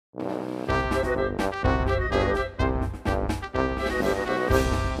My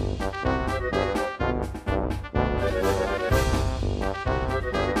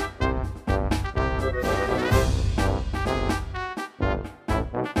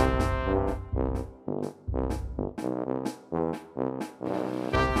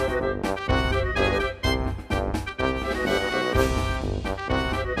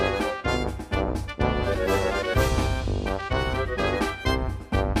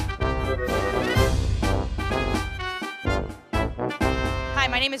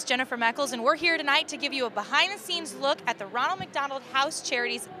name is Jennifer Meckles, and we're here tonight to give you a behind-the-scenes look at the Ronald McDonald House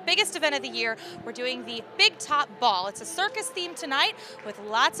Charities' biggest event of the year. We're doing the Big Top Ball. It's a circus theme tonight with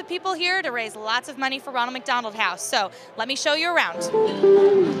lots of people here to raise lots of money for Ronald McDonald House. So let me show you around.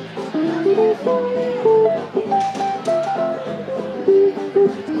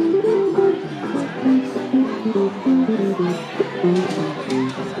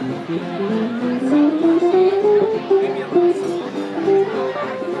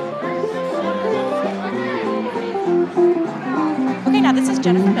 Okay, now this is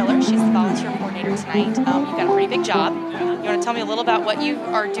Jennifer Miller. She's the volunteer coordinator tonight. You've got a pretty big job. You want to tell me a little about what you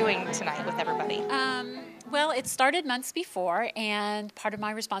are doing tonight with everybody? Well, it started months before, and part of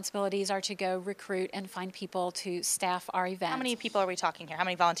my responsibilities are to go recruit and find people to staff our event. How many people are we talking here? How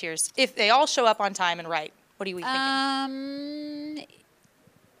many volunteers? If they all show up on time and right, what are we thinking?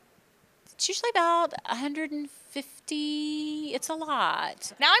 It's usually about 150. It's a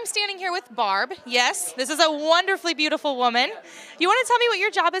lot. Now I'm standing here with Barb. Yes, this is a wonderfully beautiful woman. You want to tell me what your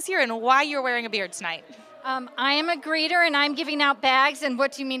job is here and why you're wearing a beard tonight? I am a greeter, and I'm giving out bags. And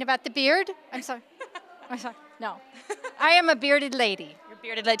what do you mean about the beard? I'm sorry. I'm sorry. No. I am a bearded lady. You're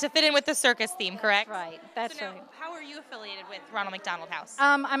bearded lady to fit in with the circus theme, correct? That's right. That's so now, right. How are you affiliated with Ronald McDonald House?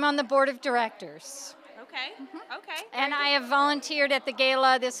 I'm on the board of directors. Okay. Okay. And I have volunteered at the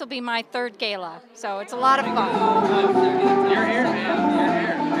gala. This will be my third gala, so it's a lot of fun. You're here,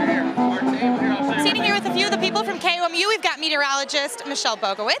 man. You're here. Standing here with a few of the people from KOMU, we've got meteorologist Michelle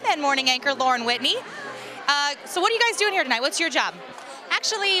Bogowith and morning anchor Lauren Whitney. So what are you guys doing here tonight? What's your job?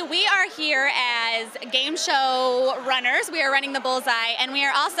 Actually, we are here as game show runners. We are running the bullseye, and we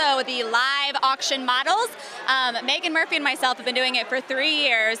are also the live auction models. Megan Murphy and myself have been doing it for 3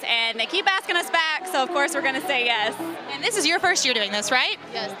 years, and they keep asking us back, so of course we're going to say yes. And this is your first year doing this, right?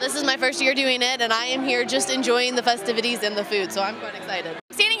 Yes, this is my first year doing it, and I am here just enjoying the festivities and the food, so I'm quite excited.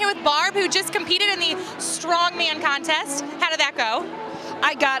 I'm standing here with Barb, who just competed in the strongman contest. How did that go?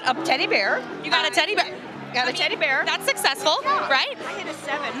 I got a teddy bear. You got a teddy bear? Got a teddy bear. That's successful, right? I hit a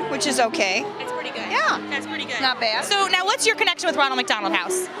 7, which is okay. It's pretty good. Yeah. That's pretty good. Not bad. So now what's your connection with Ronald McDonald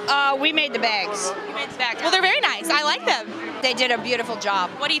House? We made the bags. You made the bags. Well, they're very nice. I like them. They did a beautiful job.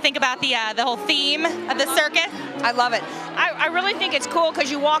 What do you think about the whole theme of the circus? I love it. I really think it's cool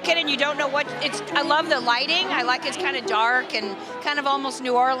because you walk in and you don't know what it's. I love the lighting. I like it's kind of dark and kind of almost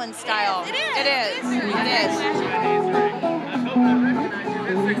New Orleans style. It is. It is. It is.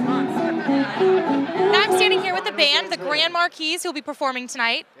 Now I'm standing here with the band, the Grand Marquis, who will be performing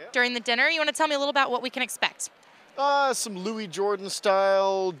tonight during the dinner. You want to tell me a little about what we can expect? Some Louis Jordan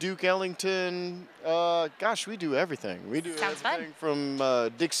style, Duke Ellington. Gosh, we do everything. We do everything from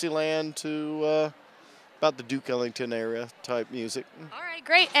Dixieland to about the Duke Ellington era type music. All right,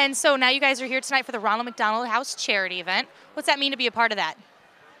 great. And so now you guys are here tonight for the Ronald McDonald House charity event. What's that mean to be a part of that?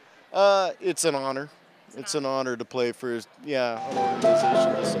 It's an honor. It's an honor to play for, an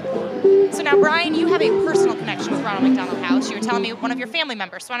organization this important. So now, Brian, you have a personal connection with Ronald McDonald House. You were telling me one of your family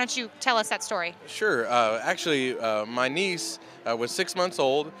members. So why don't you tell us that story? Sure. Actually, my niece was 6 months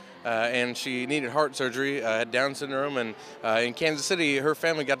old, and she needed heart surgery, had Down syndrome, and in Kansas City, her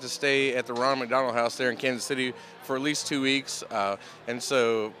family got to stay at the Ronald McDonald House there in Kansas City for at least 2 weeks, and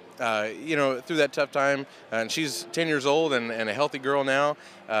so through that tough time, and she's 10 years old and a healthy girl now,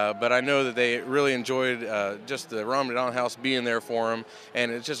 but I know that they really enjoyed just the Ronald McDonald House being there for them,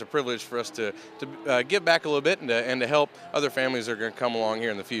 and it's just a privilege for us to give back a little bit and to help other families that are going to come along here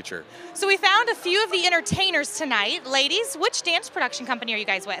in the future. So we found a few of the entertainers tonight. Ladies, which dance production company are you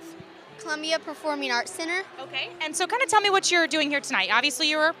guys with? Columbia Performing Arts Center. Okay, and so kind of tell me what you're doing here tonight. Obviously,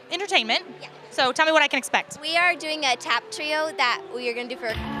 you're entertainment. Yeah. So tell me what I can expect. We are doing a tap trio that we are going to do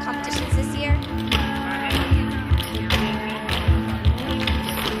for competitions this year.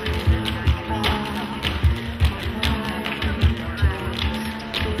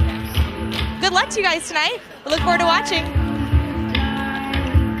 Good luck to you guys tonight. We look forward to watching.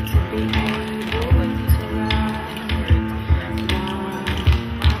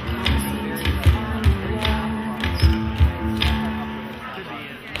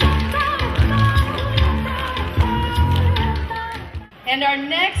 And our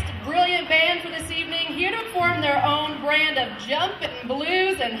next brilliant band for this evening, here to perform their own brand of jumpin'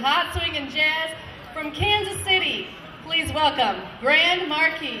 blues and hot swing and jazz from Kansas City. Please welcome Grand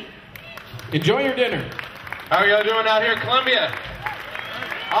Marquis. Enjoy your dinner. How are y'all doing out here in Columbia?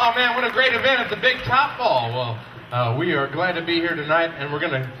 Oh man, what a great event at the Big Top Ball. Well, we are glad to be here tonight, and we're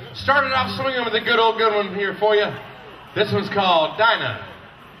going to start it off swinging with a good one here for you. This one's called Dinah.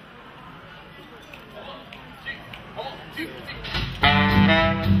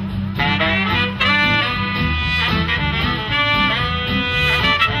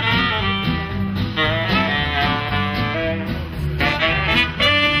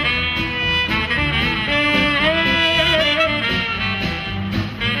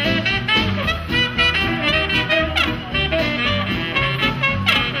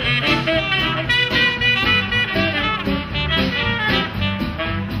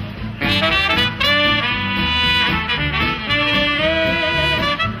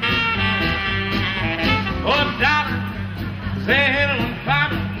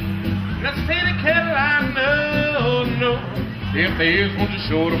 If there's one to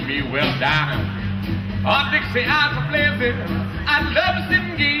show to me, well, Dinah. Oh, Dixie, eyes are blazing. I'd love to sit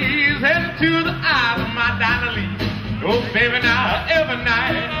and gaze headed to the eyes of my Dinah Lee. Oh, baby, now, every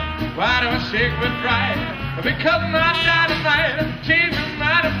night, why do I shake with pride? Because my dynamite changed my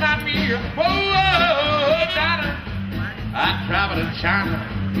mind about me. Whoa, Dinah, I travel to China,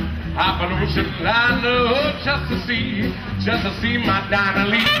 hop an ocean liner just to see my Dinah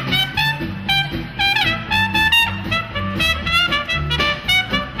Lee.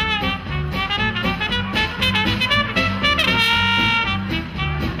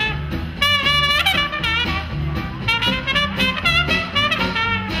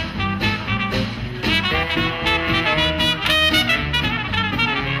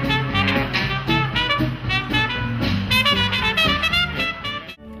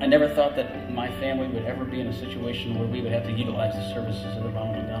 I never thought that my family would ever be in a situation where we would have to utilize the services of the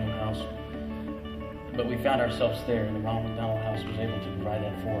Ronald McDonald House. But we found ourselves there, and the Ronald McDonald House was able to provide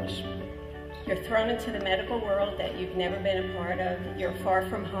that for us. You're thrown into the medical world that you've never been a part of. You're far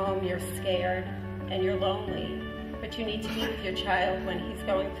from home, you're scared, and you're lonely. But you need to be with your child when he's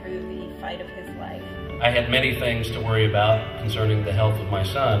going through the fight of his life. I had many things to worry about concerning the health of my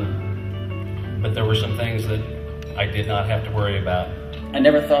son, but there were some things that I did not have to worry about. I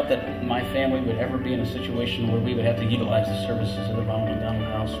never thought that my family would ever be in a situation where we would have to utilize the services of the Ronald McDonald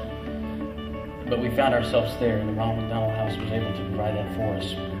House. But we found ourselves there, and the Ronald McDonald House was able to provide that for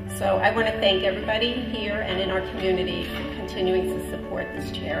us. So I want to thank everybody here and in our community for continuing to support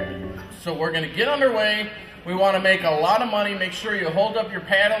this charity. So we're going to get underway. We want to make a lot of money. Make sure you hold up your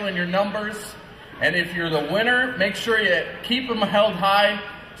paddle and your numbers. And if you're the winner, make sure you keep them held high,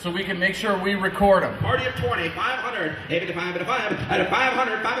 so we can make sure we record them. Party of 20, 500, 80 to 5 and a 5, at a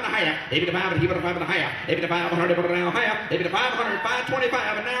 500, 5 and a half, 80 to 5 and a 5 and a half, 80 to 500, put it now half, 80 to 500,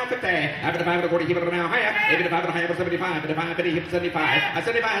 525, and now 50, after the 5 and a quarter, keep it now half, 80 to 5 and a half, 75, and the 5, 50, 75, at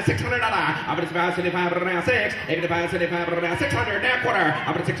 75, $600, after the 5, 75, and now 6, 80 to 5, 75, and now 600, now quarter,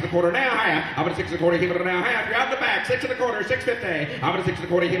 after the 6 and a quarter, now half, after the 6 and a quarter, keep it now half, you're out the back, 6 and a quarter, 650, after the 6 and a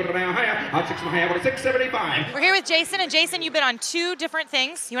quarter, keep it now half, out 6 and a half, 675. We're here with Jason, and Jason, you've been on 2 different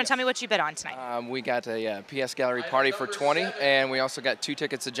things. You want to tell me what you bid on tonight? We got a PS Gallery party for 20, and we also got 2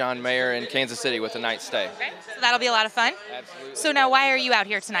 tickets to John Mayer in Kansas City with a night stay. Okay. So that'll be a lot of fun. Absolutely. So now, why are you out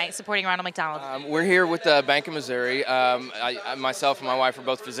here tonight supporting Ronald McDonald? We're here with the Bank of Missouri. Myself and my wife are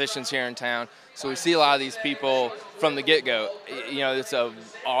both physicians here in town, so we see a lot of these people from the get-go. You know, it's an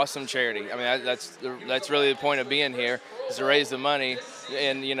awesome charity. I mean, that's really the point of being here, is to raise the money,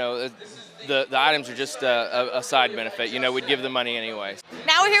 and you know. The items are just a side benefit. You know, we'd give the money anyway.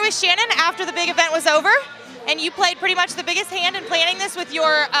 Now we're here with Shannon after the big event was over, and you played pretty much the biggest hand in planning this with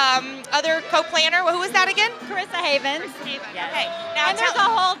your other co-planner. Who was that again? Carissa Havens. Yes. Okay. Now and there's a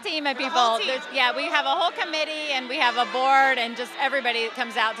whole team of people. Yeah, we have a whole committee and we have a board, and just everybody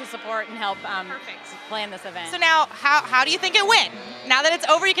comes out to support and help plan this event. So now, how do you think it went? Now that it's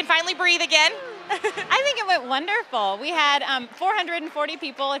over, you can finally breathe again. I think it went wonderful. We had 440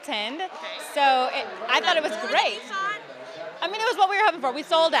 people attend, so I thought it was great. I mean, it was what we were hoping for. We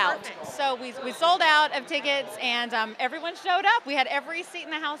sold out. So we sold out of tickets, and everyone showed up. We had every seat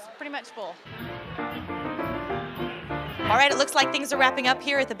in the house pretty much full. All right, it looks like things are wrapping up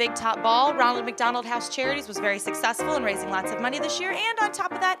here at the Big Top Ball. Ronald McDonald House Charities was very successful in raising lots of money this year, and on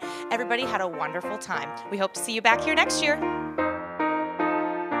top of that, everybody had a wonderful time. We hope to see you back here next year.